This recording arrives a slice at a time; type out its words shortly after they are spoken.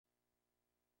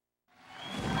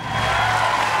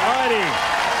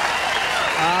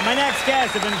My next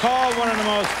guests have been called one of the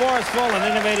most forceful and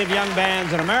innovative young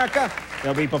bands in America.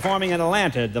 They'll be performing in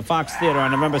Atlanta at the Fox Theater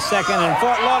on November 2nd and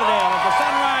Fort Lauderdale at the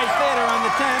Sunrise Theater on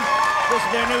the 10th. This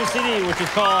is their new CD, which is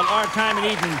called Our Time in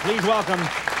Eden. Please welcome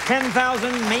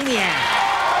 10,000 Maniacs.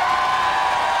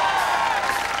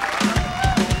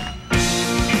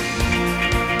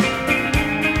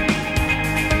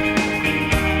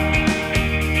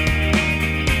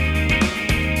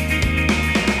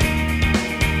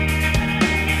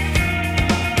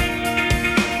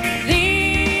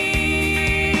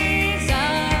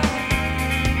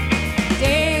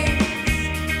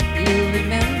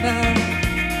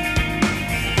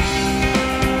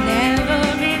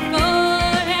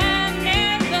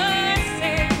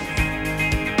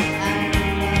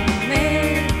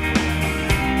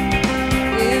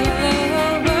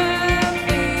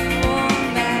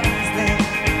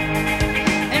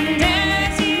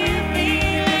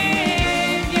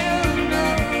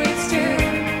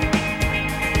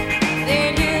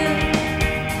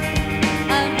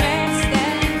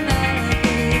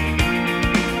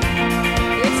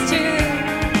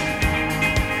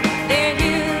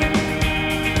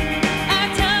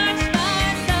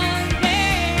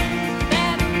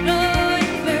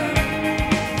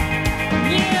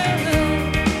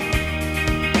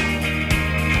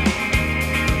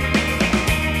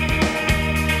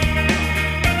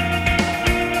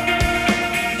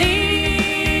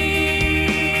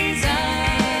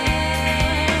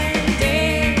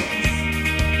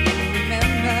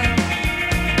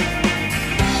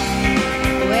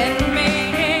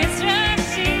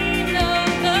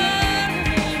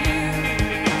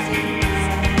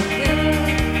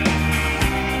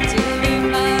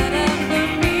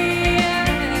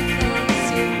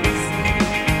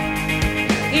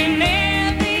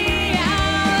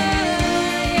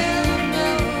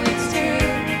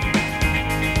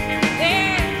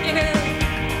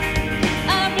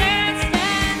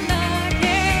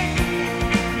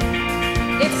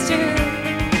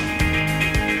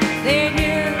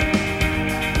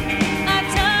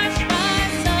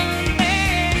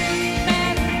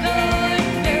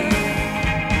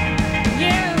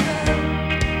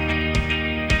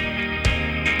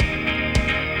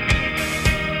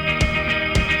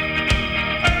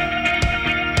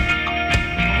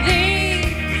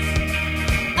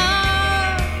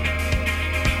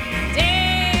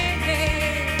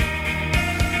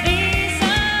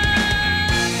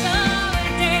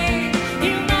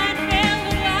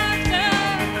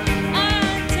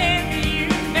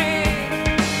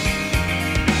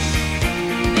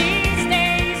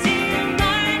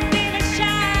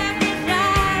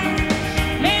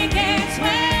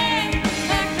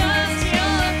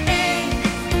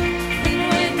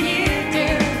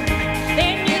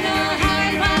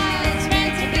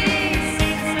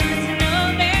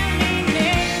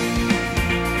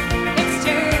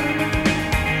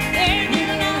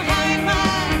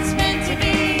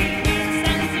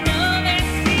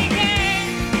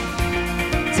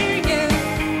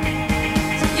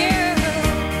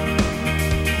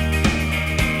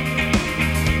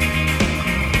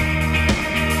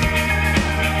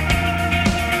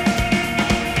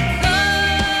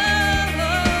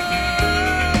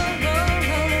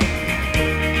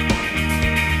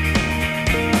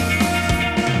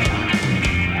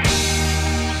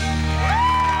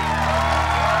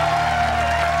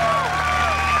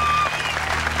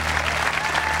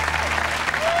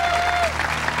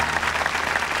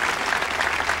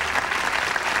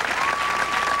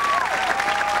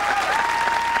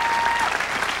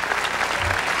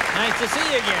 Nice to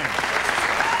see you again.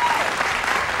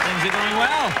 Things are going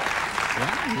well.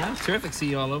 Yeah, it's terrific to see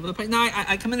you all over the place. Now,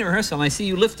 I come into rehearsal and I see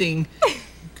you lifting.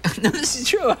 No, this is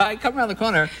true. I come around the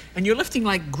corner and you're lifting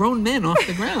like grown men off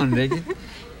the ground. You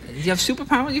have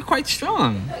superpower. You're quite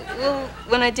strong. Well,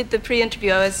 when I did the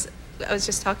pre-interview, I was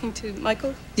just talking to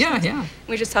Michael. Yeah.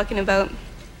 We were just talking about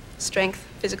strength,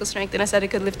 physical strength, and I said I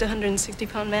could lift a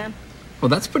 160-pound man. Well,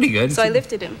 that's pretty good. So I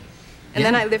lifted him. And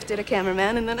then I lifted a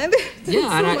cameraman, and then I lifted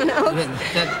someone else.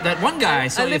 That one guy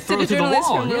saw you throw to the wall. I lifted a journalist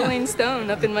from Rolling Stone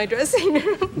up in my dressing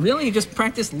room. Really? You just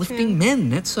practiced lifting men?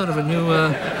 That's sort of a new...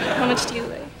 How much do you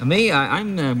weigh? Me?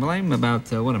 I'm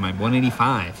about, what am I,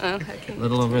 185. Oh, okay. A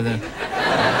little over the...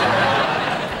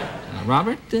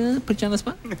 Robert, put you on the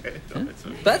spot? Yeah?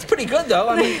 That's pretty good, though.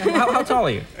 I mean, how tall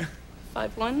are you?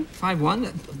 5'1". 5'1",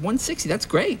 160, that's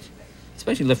great.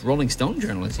 Especially lift Rolling Stone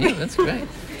journalists. Yeah, that's great.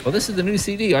 Well, this is the new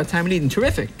CD, Our Time in Eden.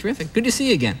 Terrific. Good to see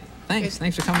you again. Thanks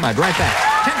for coming by. Be right back.